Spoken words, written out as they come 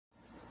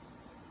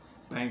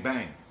Bang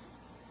bang.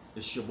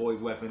 It's your boy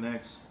Weapon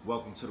X.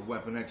 Welcome to the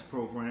Weapon X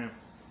program.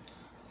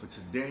 For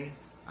today,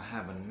 I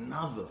have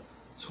another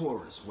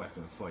Taurus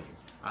weapon for you.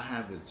 I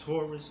have the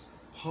Taurus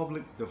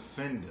Public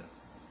Defender.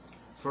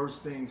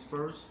 First things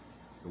first,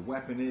 the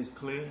weapon is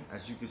clear.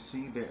 As you can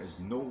see, there is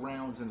no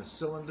rounds in the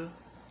cylinder.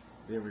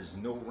 There is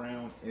no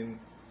round in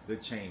the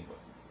chamber,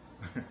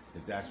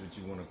 if that's what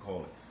you want to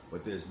call it.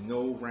 But there's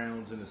no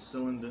rounds in the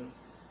cylinder.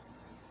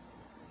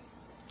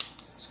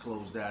 Let's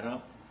close that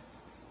up.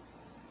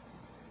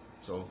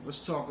 So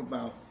let's talk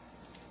about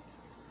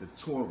the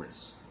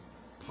Taurus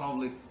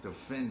Public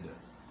Defender.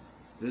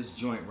 This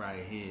joint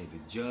right here, the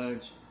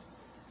Judge,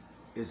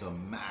 is a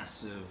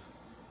massive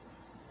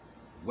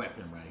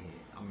weapon right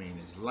here. I mean,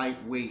 it's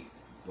lightweight,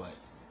 but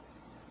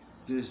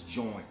this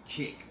joint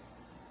kick.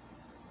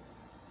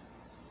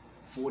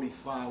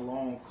 45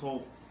 Long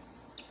Colt,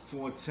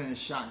 410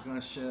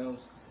 shotgun shells.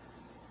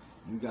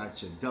 You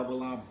got your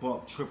double eye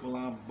buck, triple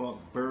eye buck,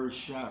 bird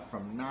shot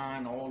from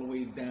 9 all the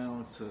way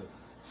down to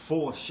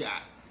 4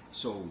 shot.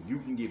 So you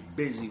can get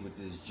busy with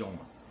this joint.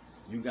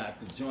 You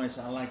got the joints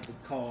I like to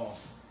call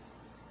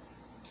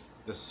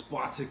the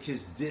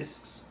Spartacus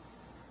discs.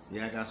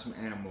 Yeah, I got some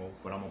ammo,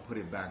 but I'm gonna put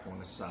it back on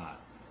the side.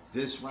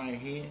 This right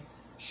here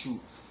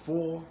shoot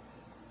 4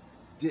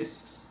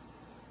 discs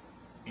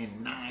and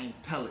 9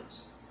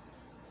 pellets.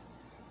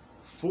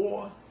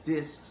 4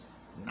 discs,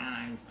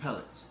 9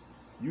 pellets.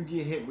 You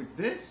get hit with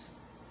this,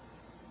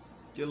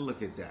 get a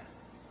look at that.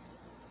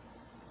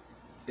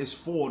 It's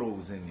 4 of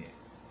those in there.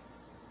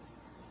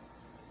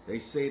 They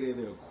say they're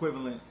the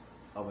equivalent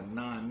of a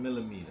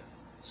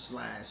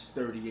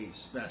 9mm/38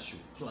 special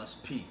plus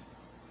P.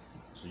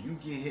 So you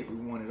get hit with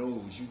one of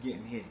those, you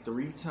getting hit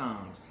 3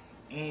 times,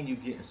 and you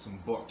getting some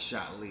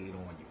buckshot laid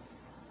on you.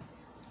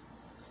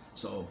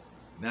 So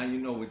now you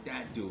know what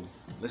that do.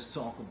 Let's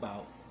talk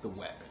about the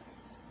weapon.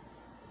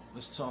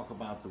 Let's talk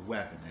about the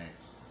Weapon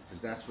X,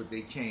 because that's what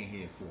they came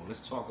here for.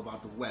 Let's talk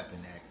about the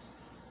Weapon X.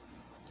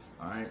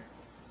 Alright,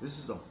 this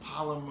is a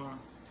polymer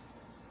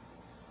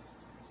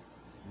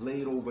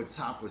laid over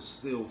top of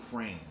steel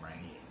frame right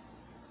here.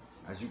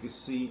 As you can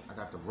see, I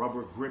got the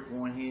rubber grip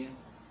on here.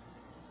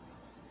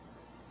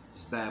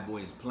 This bad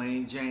boy is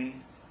plain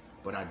Jane,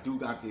 but I do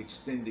got the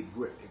extended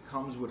grip. It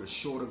comes with a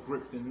shorter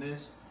grip than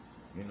this.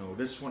 You know,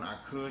 this one I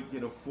could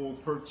get a full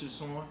purchase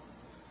on.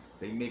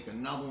 They make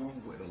another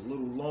one with a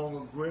little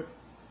longer grip,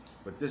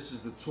 but this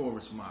is the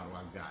Taurus model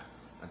I got.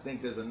 I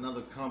think there's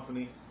another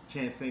company,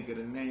 can't think of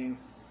the name,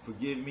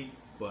 forgive me,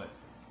 but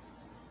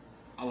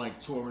I like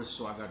Taurus,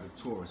 so I got the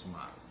Taurus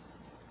model.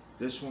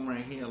 This one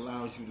right here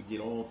allows you to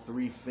get all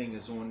 3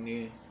 fingers on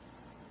there.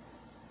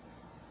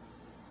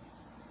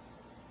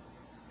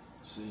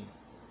 See,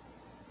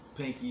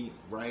 pinky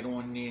right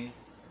on there.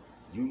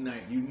 You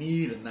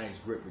need a nice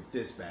grip with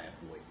this bad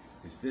boy,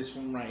 because this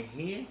one right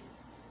here,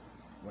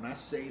 when I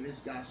say this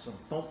got some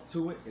thump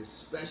to it,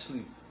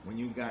 especially when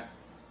you got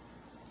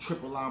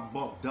triple eye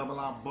buck, double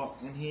eye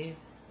buck in here,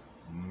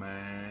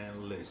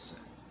 man, listen.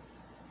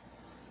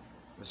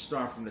 Let's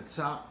start from the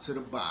top to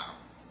the bottom.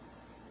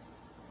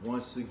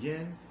 Once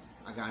again,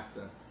 I got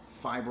the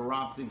fiber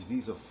optics.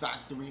 These are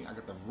factory. I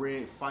got the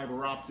red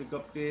fiber optic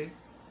up there.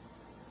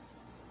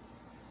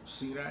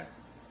 See that?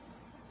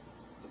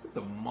 Look at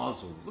the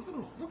muzzle.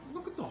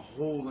 Look at the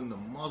hole in the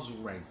muzzle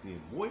right there,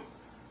 boy.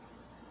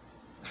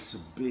 That's a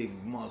big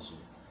muzzle.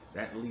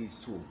 That leads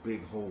to a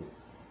big hole.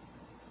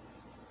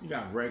 You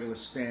got regular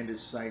standard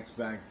sights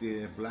back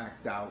there,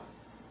 blacked out.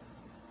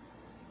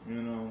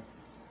 You know,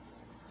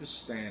 just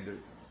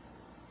standard.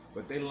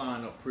 But they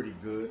line up pretty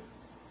good.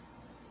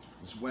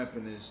 This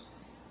weapon is,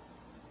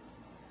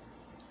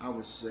 I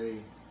would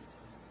say,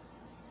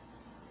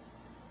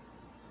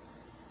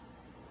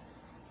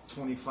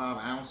 25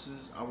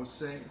 ounces, I would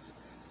say. It's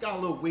got a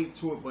little weight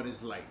to it, but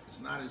it's light. It's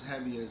not as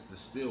heavy as the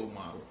steel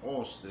model,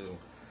 all steel.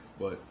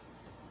 But,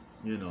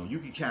 you know, you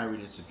can carry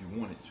this if you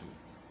wanted to.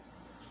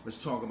 Let's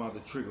talk about the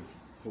trigger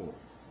pull.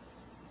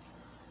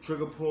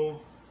 Trigger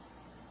pull,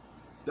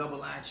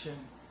 double action.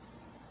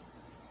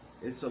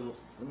 It's a,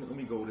 let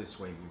me go this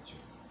way with you.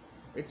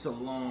 It's a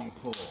long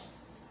pull.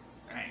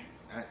 Dang,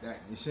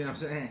 you see what I'm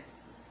saying?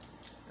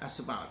 That's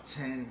about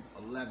 10,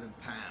 11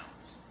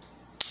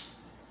 pounds.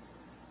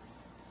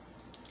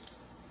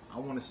 I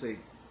want to say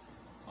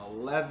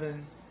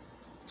 11,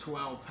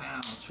 12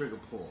 pound trigger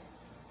pull,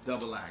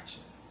 double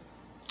action.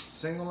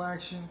 Single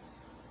action,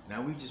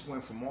 now we just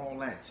went from all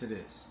that to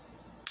this.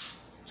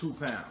 2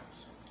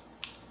 pounds.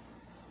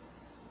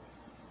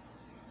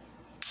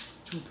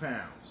 2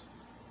 pounds.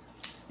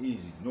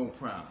 Easy, no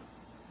problem.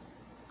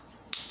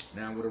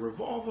 Now with a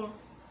revolver,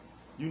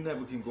 you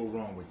never can go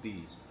wrong with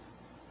these.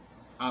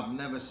 I've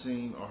never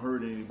seen or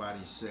heard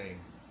anybody say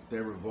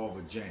their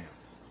revolver jammed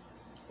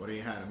or they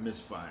had a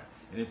misfire.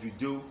 And if you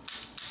do,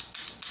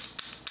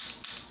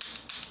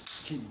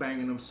 keep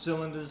banging them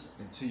cylinders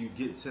until you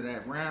get to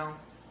that round.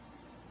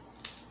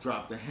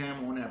 Drop the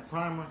hammer on that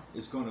primer,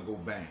 it's gonna go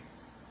bang.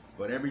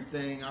 But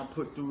everything I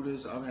put through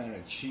this, I've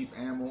had cheap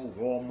ammo,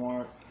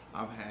 Walmart,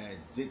 I've had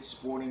Dick's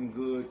Sporting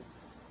Good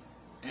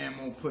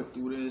ammo put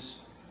through this.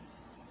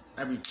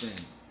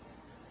 everything.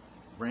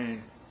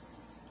 Ran,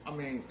 I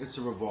mean, it's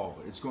a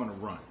revolver. It's going to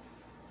run.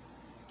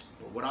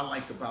 But what I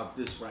like about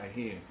this right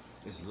here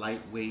is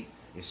lightweight.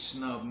 It's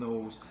snub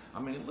nose. I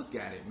mean, look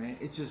at it, man.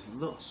 It just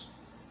looks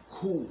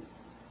cool.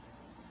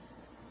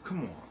 Come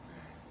on, man.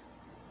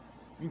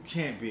 You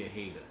can't be a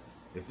hater.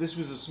 If this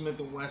was a Smith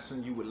 &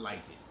 Wesson, you would like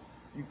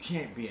it. You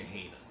can't be a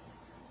hater.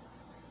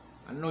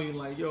 I know you're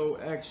like, yo,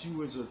 X,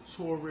 you is a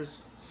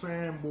Taurus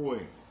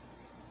fanboy.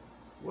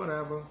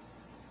 Whatever.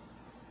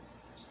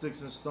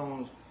 Sticks and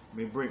stones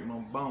may break my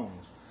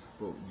bones,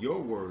 but your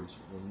words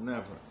will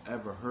never,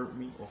 ever hurt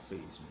me or faze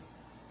me.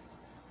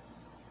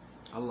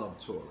 I love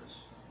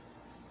Taurus.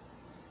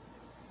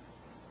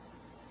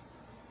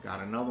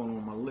 Got another one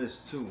on my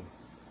list, too.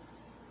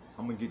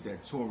 I'm going to get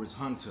that Taurus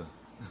Hunter.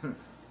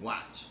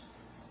 Watch.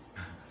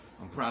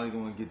 I'm probably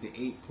going to get the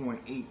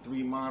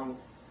 8.83 model,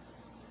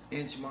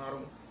 inch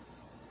model,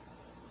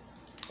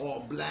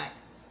 all black,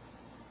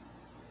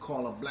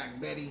 call it Black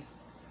Betty,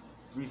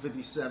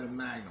 357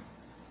 Magnum.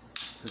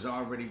 Because I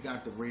already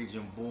got the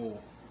Raging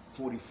Bull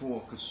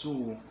 44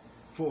 Casull,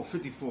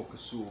 454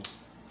 Casull,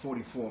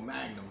 44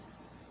 Magnum,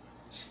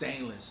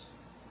 stainless,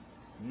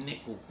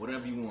 nickel,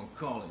 whatever you want to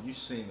call it. You've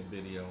seen the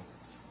video.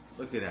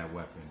 Look at that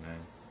weapon, man.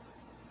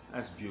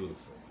 That's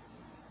beautiful.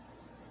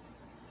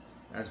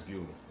 That's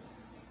beautiful.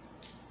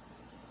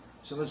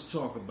 So let's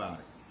talk about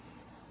it.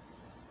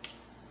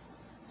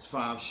 It's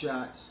 5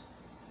 shots.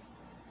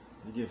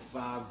 You get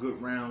 5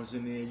 good rounds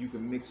in there. You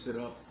can mix it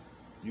up.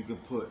 You can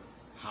put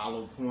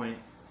hollow point.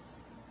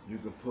 You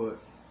can put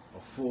a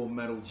full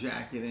metal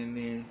jacket in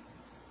there.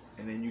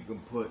 And then you can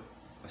put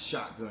a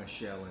shotgun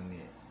shell in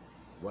there.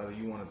 Whether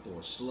you want to throw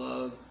a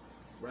slug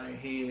right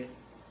here.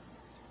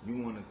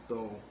 You want to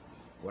throw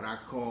what I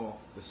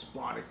call the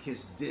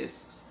Spartacus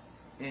discs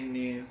in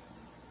there.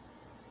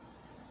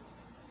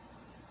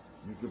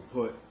 You can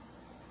put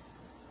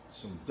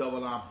some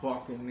double-eye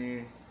buck in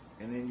there,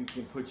 and then you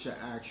can put your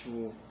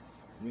actual,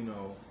 you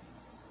know,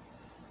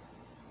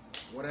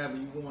 whatever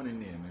you want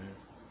in there, man.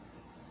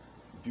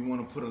 If you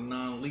want to put a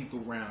non-lethal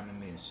round in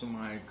there,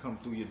 somebody come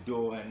through your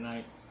door at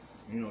night,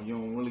 you know, you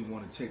don't really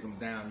want to take them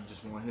down, you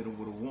just want to hit them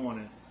with a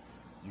warning,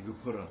 you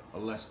could put a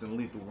less than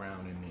lethal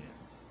round in there.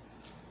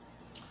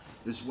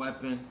 This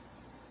weapon, I'm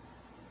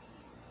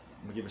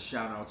going to give a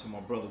shout out to my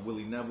brother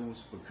Willie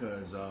Nevels,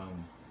 because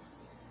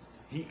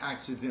he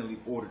accidentally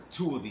ordered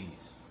 2 of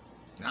these.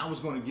 And I was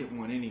going to get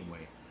one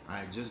anyway. I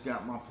had just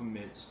got my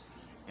permits,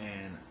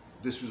 and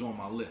this was on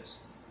my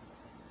list.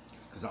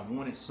 Because I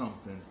wanted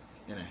something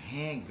in a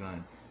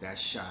handgun that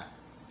shot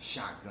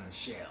shotgun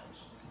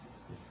shells.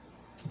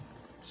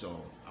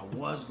 So I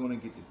was going to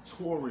get the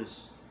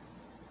Taurus,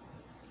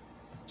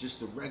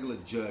 just a regular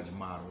Judge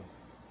model.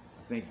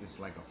 I think it's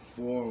like a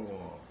 4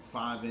 or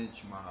 5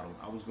 inch model.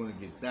 I was going to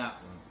get that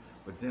one.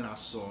 But then I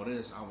saw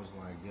this. I was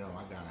like, yo,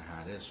 I got to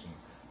have this one.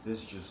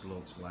 This just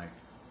looks like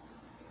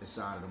it's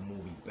out of the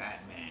movie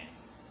Batman,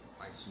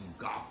 like some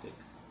Gotham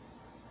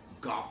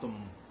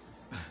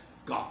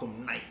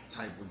Knight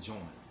type of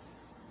joint.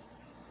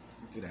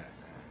 Look at that,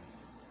 man.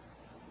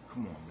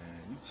 Come on,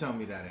 man. You tell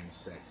me that ain't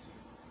sexy.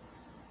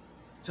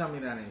 Tell me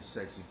that ain't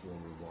sexy for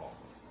a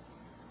revolver.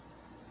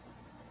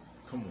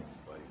 Come on,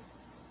 buddy.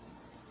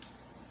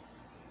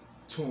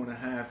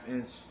 2.5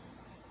 inch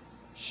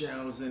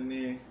shells in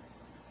there.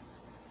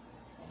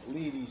 I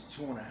believe these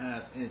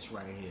 2.5 inch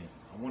right here.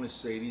 I want to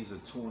say these are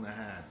 2.5.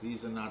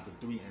 These are not the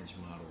 3 inch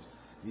models.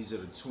 These are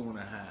the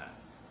 2.5.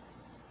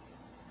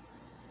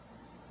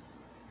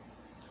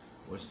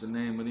 What's the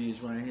name of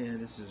these right here?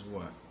 This is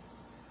what?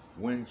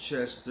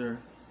 Winchester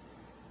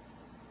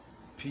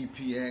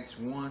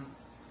PPX-1. I'm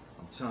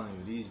telling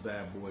you, these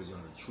bad boys are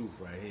the truth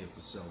right here for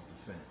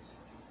self-defense.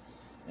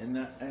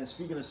 And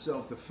speaking of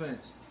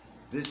self-defense,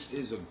 this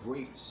is a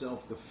great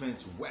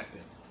self-defense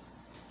weapon.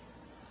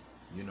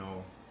 You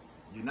know,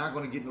 you're not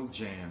going to get no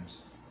jams.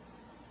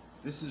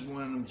 This is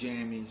one of them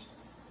jammies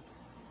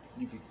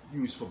you could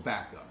use for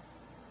backup.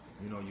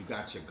 You know, you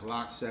got your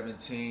Glock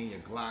 17, your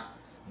Glock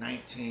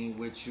 19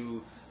 with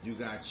you. You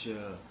got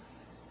your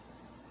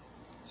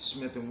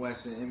Smith &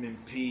 Wesson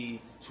M&P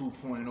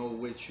 2.0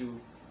 with you.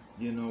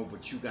 You know,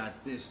 but you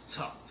got this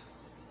tucked.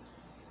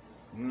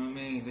 You know what I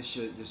mean? This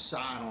your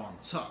sidearm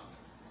tucked.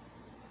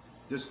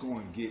 This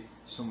going to get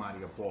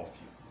somebody up off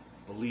you.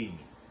 Believe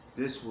me,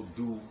 this will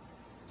do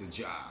the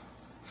job.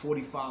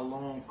 45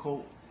 Long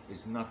Colt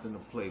is nothing to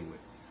play with.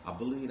 I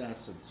believe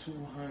that's a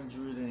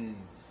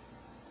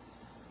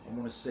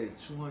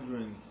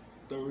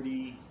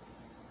 230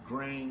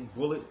 grain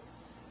bullet.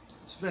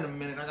 It's been a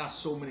minute. I got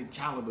so many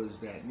calibers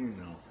that, you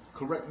know,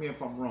 correct me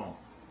if I'm wrong.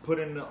 Put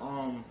in the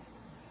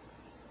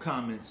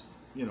comments,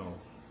 you know,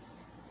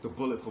 the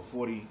bullet for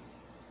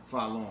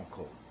 45 Long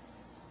Colt.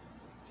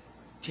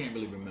 Can't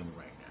really remember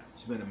right now.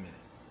 It's been a minute.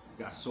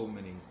 Got so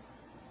many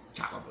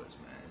calibers,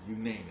 man. You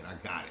name it, I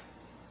got it.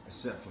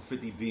 Except for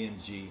 50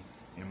 VMG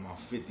and my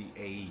 50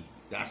 AE.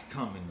 That's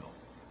coming though.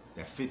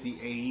 That 50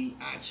 AE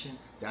action,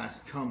 that's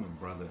coming,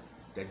 brother.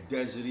 That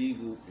Desert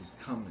Eagle is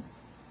coming.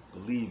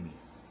 Believe me.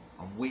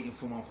 I'm waiting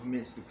for my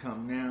permits to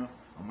come now.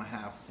 I'm gonna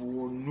have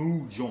 4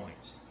 new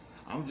joints.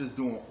 I'm just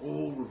doing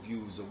old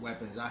reviews of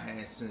weapons I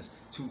had since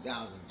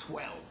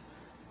 2012.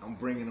 I'm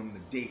bringing them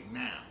to date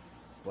now,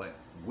 but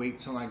wait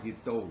till I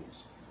get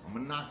those. I'm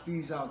gonna knock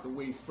these out the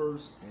way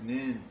first, and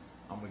then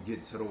I'm gonna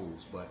get to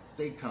those, but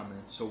they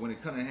coming. So when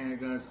it comes to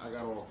handguns, I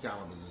got all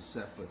calibers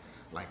except for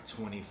like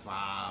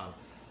 25.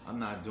 I'm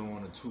not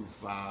doing a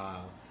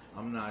 2.5.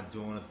 I'm not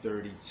doing a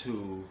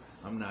 32.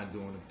 I'm not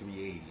doing a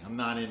 380. I'm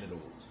not into those.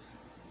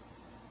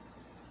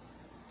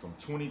 From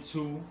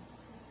 22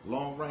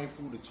 long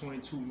rifle to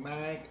 22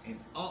 mag and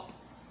up,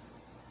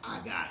 I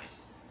got it.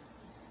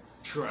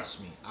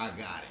 Trust me, I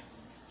got it.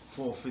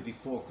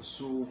 454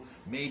 Casull,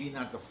 maybe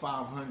not the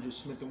 500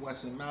 Smith &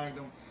 Wesson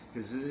Magnum,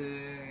 because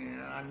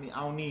I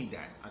don't need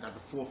that. I got the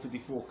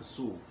 454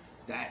 Casull.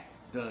 That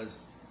does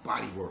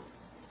body work.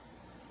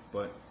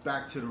 But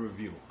back to the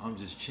review. I'm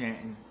just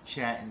chatting,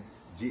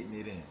 getting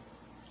it in.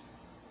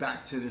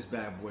 Back to this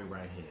bad boy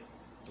right here.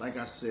 Like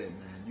I said,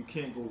 man, you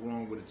can't go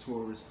wrong with a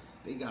Taurus.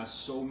 They got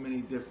so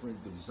many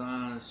different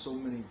designs, so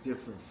many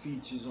different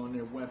features on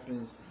their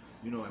weapons.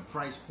 You know, at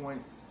price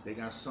point, they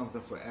got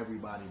something for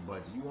everybody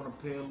budget. You want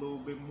to pay a little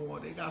bit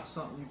more, they got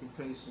something you can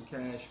pay some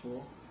cash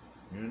for,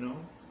 you know?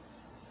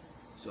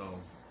 So,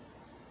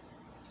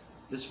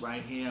 this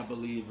right here, I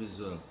believe, is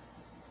a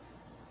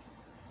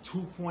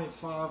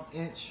 2.5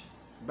 inch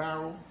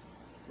barrel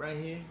right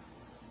here.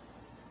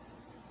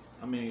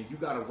 I mean, you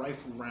got a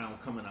rifle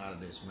round coming out of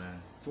this,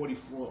 man.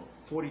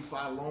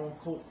 45 Long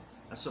Colt,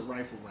 that's a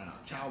rifle round,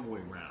 cowboy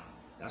round.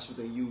 That's what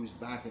they used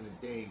back in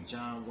the day,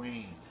 John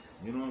Wayne.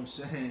 You know what I'm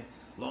saying?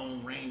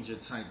 Lone Ranger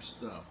type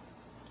stuff.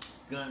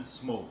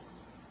 Gunsmoke.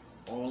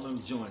 All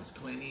them joints.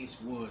 Clint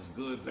Eastwood's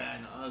Good, Bad,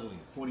 and Ugly.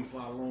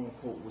 45 Long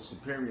Colt was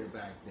superior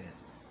back then.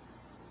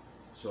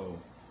 So,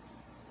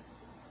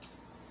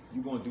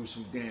 you're going to do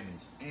some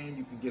damage. And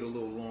you can get a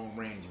little long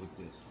range with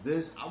this.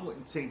 This, I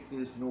wouldn't take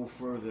this no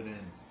further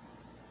than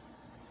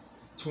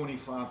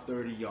 25,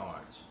 30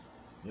 yards.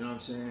 You know what I'm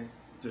saying?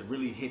 To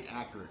really hit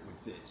accurate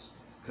with this.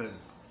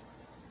 Because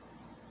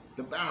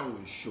the barrel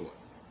is short.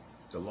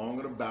 The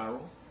longer the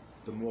barrel,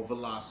 the more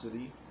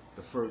velocity,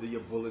 the further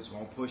your bullet's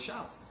gonna push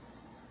out.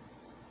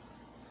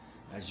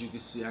 As you can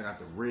see, I got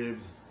the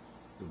ribbed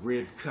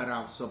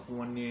cutouts up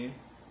on there.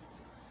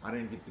 I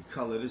didn't get the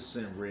color this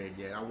in red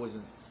yet. I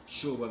wasn't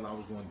sure whether I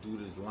was gonna do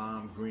this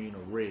lime green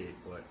or red,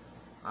 but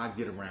I'll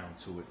get around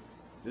to it.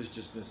 This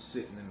just been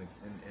sitting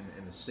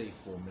in the safe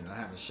for a minute. I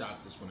haven't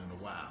shot this one in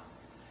a while.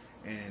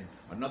 And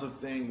another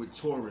thing with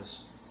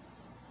Taurus,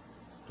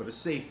 for the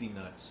safety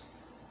nuts,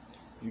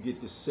 you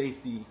get the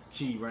safety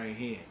key right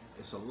here.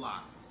 It's a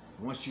lock.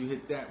 Once you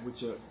hit that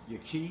with your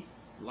key,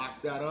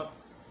 lock that up,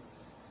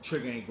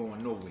 trigger ain't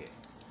going nowhere.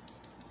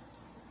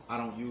 I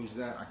don't use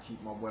that. I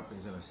keep my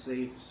weapons in a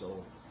safe,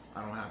 so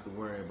I don't have to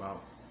worry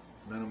about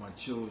none of my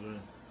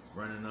children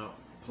running up,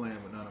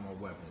 playing with none of my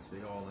weapons.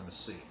 They all in a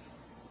safe.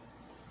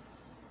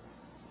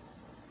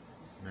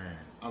 Man,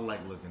 I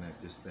like looking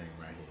at this thing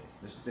right here.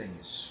 This thing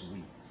is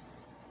sweet.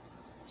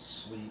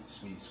 Sweet,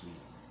 sweet, sweet.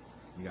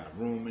 You got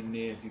room in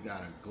there if you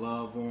got a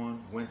glove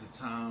on,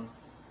 wintertime.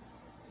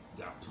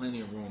 You got plenty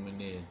of room in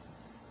there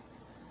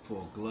for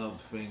a gloved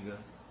finger.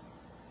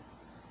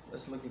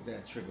 Let's look at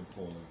that trigger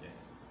pull again.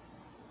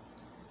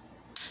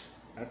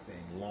 That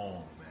thing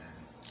long,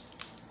 man.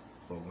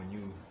 But when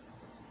you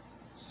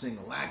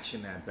single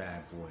action that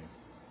bad boy,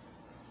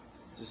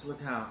 just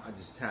look how I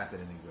just tap it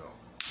and it go.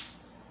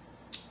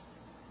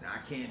 Now I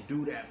can't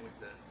do that with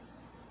the,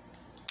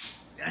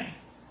 dang,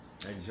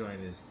 that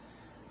joint is,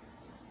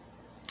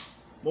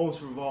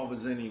 most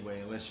revolvers anyway,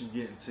 unless you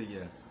get into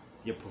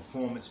your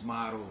performance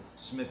model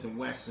Smith &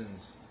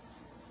 Wessons,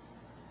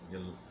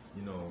 your,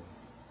 you know,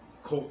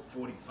 Colt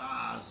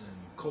 45s and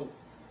Colt,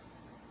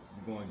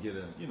 you're going to get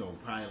a, you know,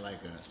 probably like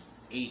a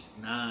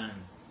 8-9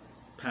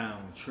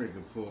 pound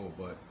trigger pull.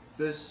 But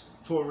this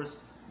Taurus,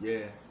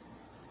 yeah,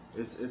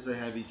 it's a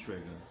heavy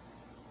trigger.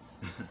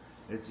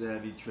 It's a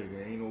heavy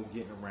trigger. Ain't no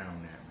getting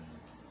around that, man.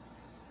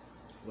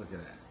 Look at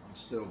that. I'm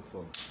still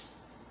pulling.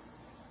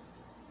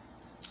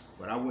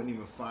 But I wouldn't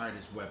even fire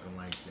this weapon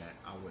like that.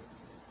 I would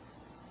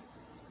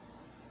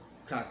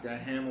cock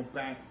that hammer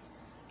back,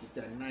 get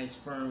that nice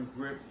firm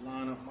grip,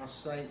 line up my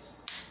sights,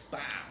 bow.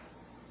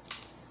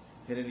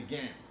 Hit it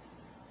again,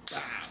 bow.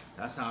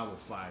 That's how I would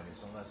fire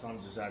this, unless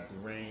I'm just at the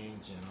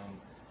range and I'm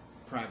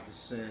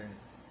practicing,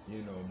 you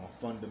know, my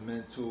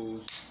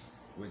fundamentals,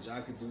 which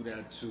I could do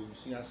that too.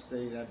 See how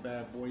steady that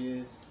bad boy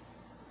is?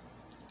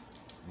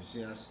 You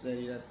see how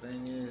steady that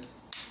thing is?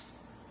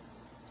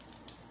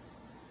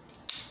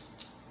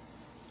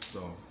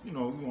 So, you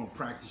know, you want to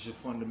practice your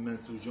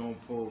fundamentals. You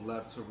don't pull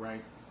left to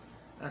right.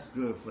 That's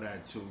good for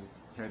that too,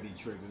 heavy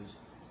triggers.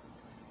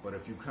 But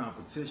if you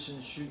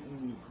competition shooting,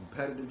 you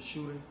competitive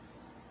shooting,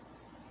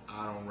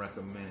 I don't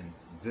recommend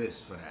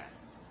this for that.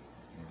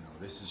 You know,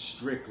 this is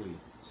strictly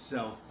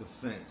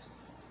self-defense.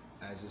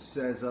 As it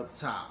says up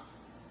top,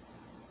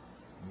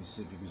 let me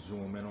see if you can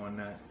zoom in on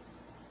that.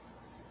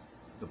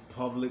 The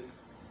public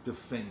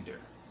defender.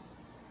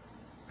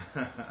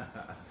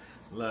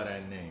 Love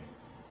that name.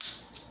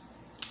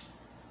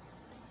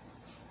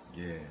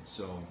 Yeah,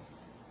 so,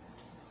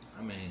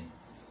 I mean,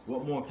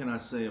 what more can I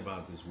say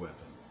about this weapon?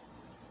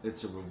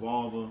 It's a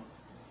revolver.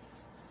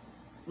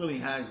 Really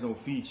has no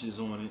features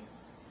on it.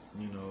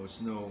 You know,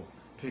 it's no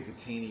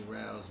Picatinny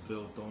rails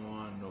built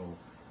on, no,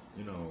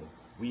 you know,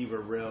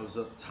 Weaver rails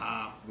up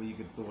top where you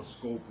can throw a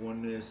scope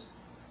on this.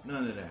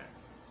 None of that.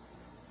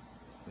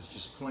 It's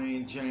just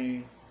plain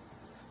Jane.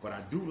 But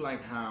I do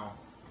like how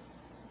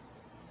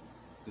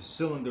the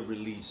cylinder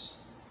release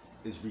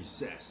is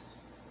recessed.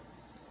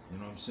 You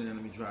know what I'm saying?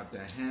 Let me drop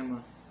that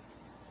hammer.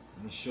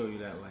 Let me show you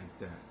that like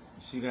that.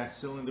 You see that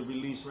cylinder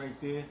release right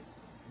there?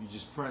 You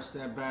just press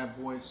that bad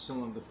boy,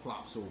 cylinder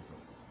plops open.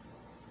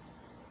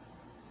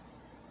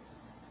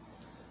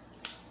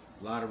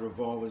 A lot of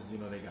revolvers, you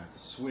know, they got the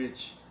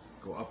switch,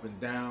 go up and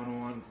down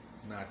on,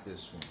 not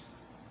this one.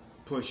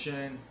 Push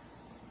in,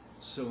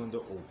 cylinder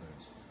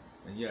opens.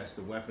 And yes,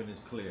 the weapon is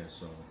clear,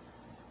 so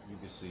you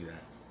can see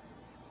that.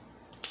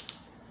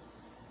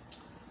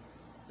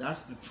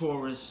 That's the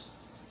Taurus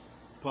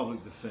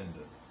Public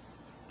Defender,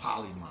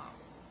 poly model.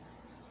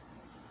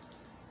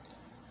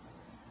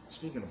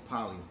 Speaking of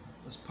poly,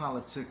 let's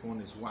politic on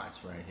this watch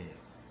right here.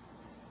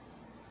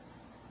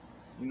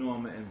 You know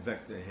I'm an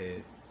Invector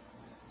head.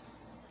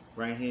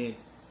 Right here,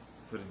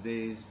 for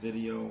today's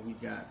video, we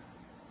got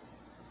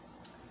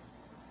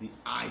the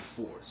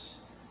I-Force.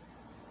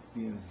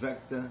 The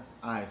Invector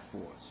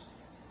I-Force.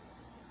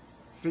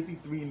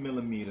 53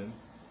 millimeter.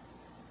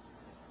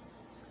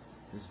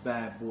 This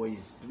bad boy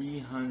is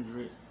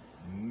 300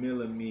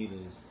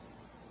 millimeters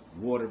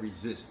water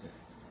resistant.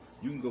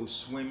 You can go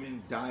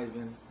swimming,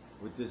 diving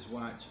with this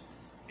watch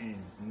and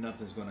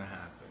nothing's gonna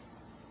happen.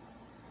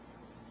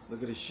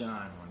 Look at the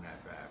shine on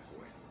that bad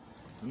boy.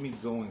 Let me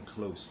go in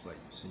close for you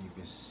so you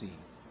can see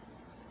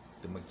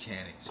the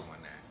mechanics on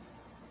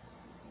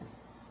that.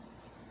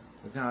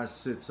 Look how it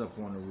sits up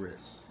on the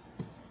wrist.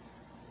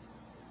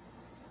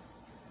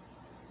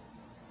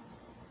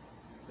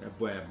 That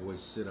bad boy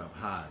sit up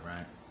high,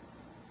 right?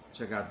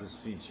 Check out this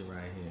feature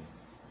right here.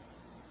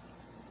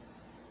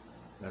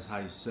 That's how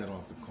you set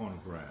off the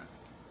chronograph.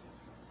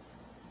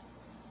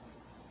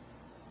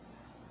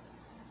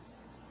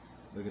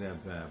 Look at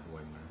that bad boy,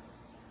 man.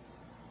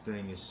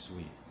 Thing is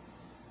sweet.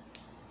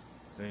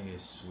 Thing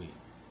is sweet.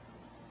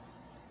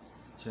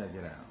 Check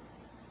it out.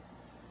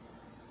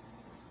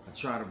 I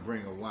try to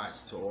bring a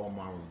watch to all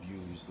my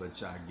reviews, let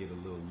y'all get a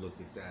little look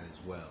at that as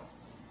well.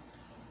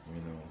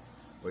 You know.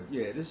 But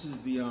yeah, this is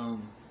the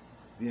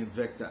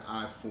Invector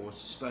I-Force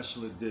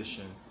Special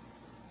Edition.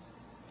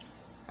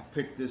 I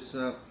picked this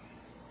up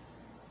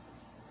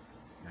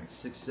like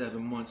 6-7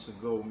 months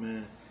ago,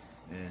 man,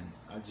 and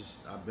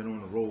I've been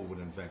on the road with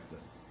Invector.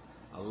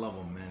 I love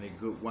them, man. They're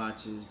good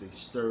watches. They're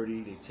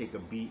sturdy. They take a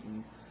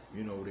beating.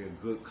 You know, they're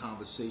a good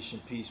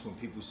conversation piece. When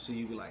people see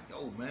you, like,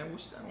 yo, man,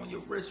 what's that on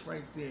your wrist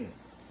right there?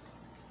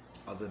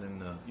 Other than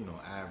the, you know,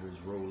 average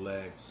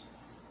Rolex,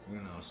 you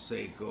know,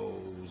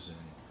 Seikos, and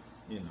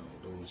you know,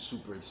 those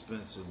super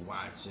expensive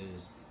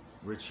watches,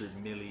 Richard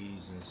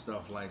Milles and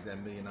stuff like that,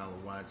 $1 million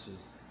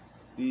watches.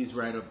 These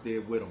right up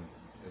there with them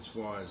as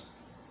far as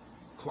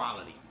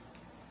quality.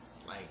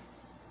 Like,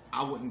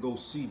 I wouldn't go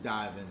sea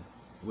diving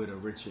with a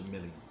Richard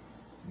Mille.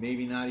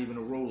 Maybe not even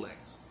a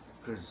Rolex,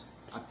 because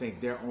I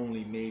think they're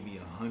only maybe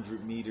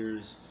 100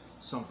 meters,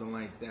 something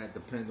like that,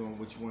 depending on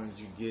which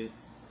ones you get.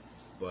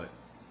 But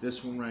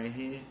this one right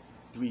here,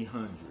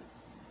 300.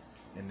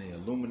 And the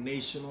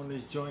illumination on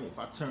this joint, if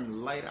I turn the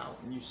light out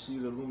and you see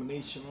the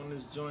illumination on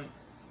this joint,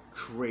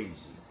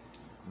 crazy.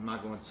 I'm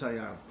not going to tell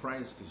y'all the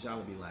price because y'all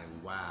will be like,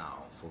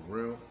 wow, for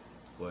real?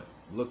 But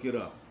look it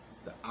up.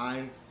 The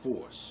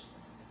I-Force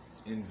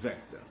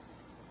Invector.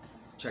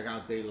 Check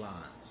out their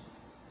lines.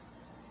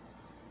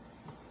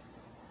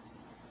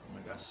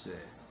 Like I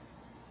said,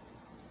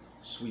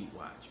 sweet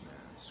watch,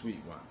 man.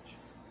 Sweet watch.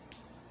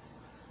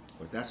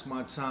 But that's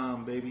my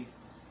time, baby.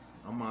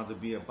 I'm about to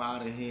be up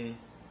out of here.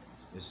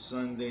 It's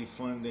Sunday,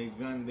 fun day,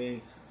 gun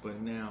day,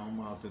 but now I'm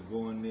out to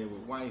go in there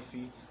with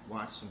wifey,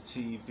 watch some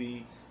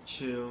TV,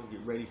 chill, get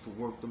ready for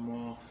work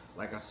tomorrow.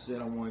 Like I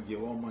said, I want to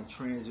give all my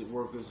transit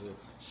workers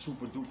a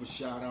super duper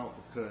shout out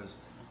because,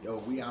 yo,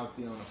 we out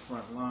there on the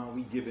front line,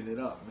 we giving it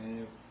up,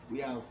 man.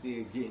 We out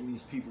there getting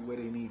these people where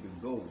they need to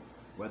go,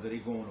 whether they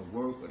going to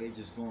work or they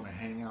just going to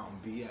hang out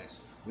and BS.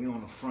 We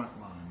on the front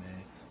line,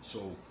 man.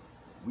 So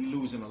we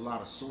losing a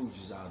lot of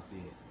soldiers out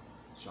there.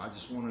 So I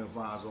just want to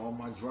advise all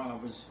my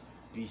drivers,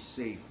 be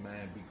safe,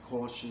 man. Be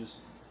cautious.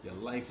 Your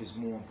life is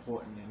more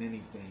important than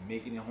anything.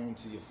 Making it home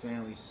to your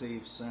family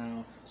safe,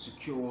 sound,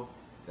 secure,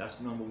 that's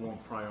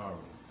 #1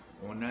 priority.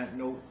 On that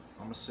note,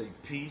 I'm going to say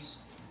peace.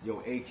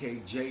 Yo,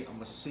 AKJ, I'm going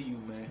to see you,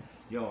 man.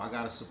 Yo, I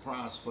got a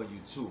surprise for you,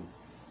 too.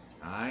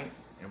 All right?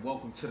 And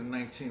welcome to the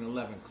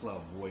 1911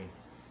 Club, boy.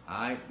 All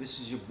right? This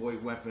is your boy,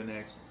 Weapon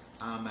X.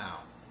 I'm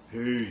out.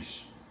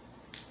 Peace.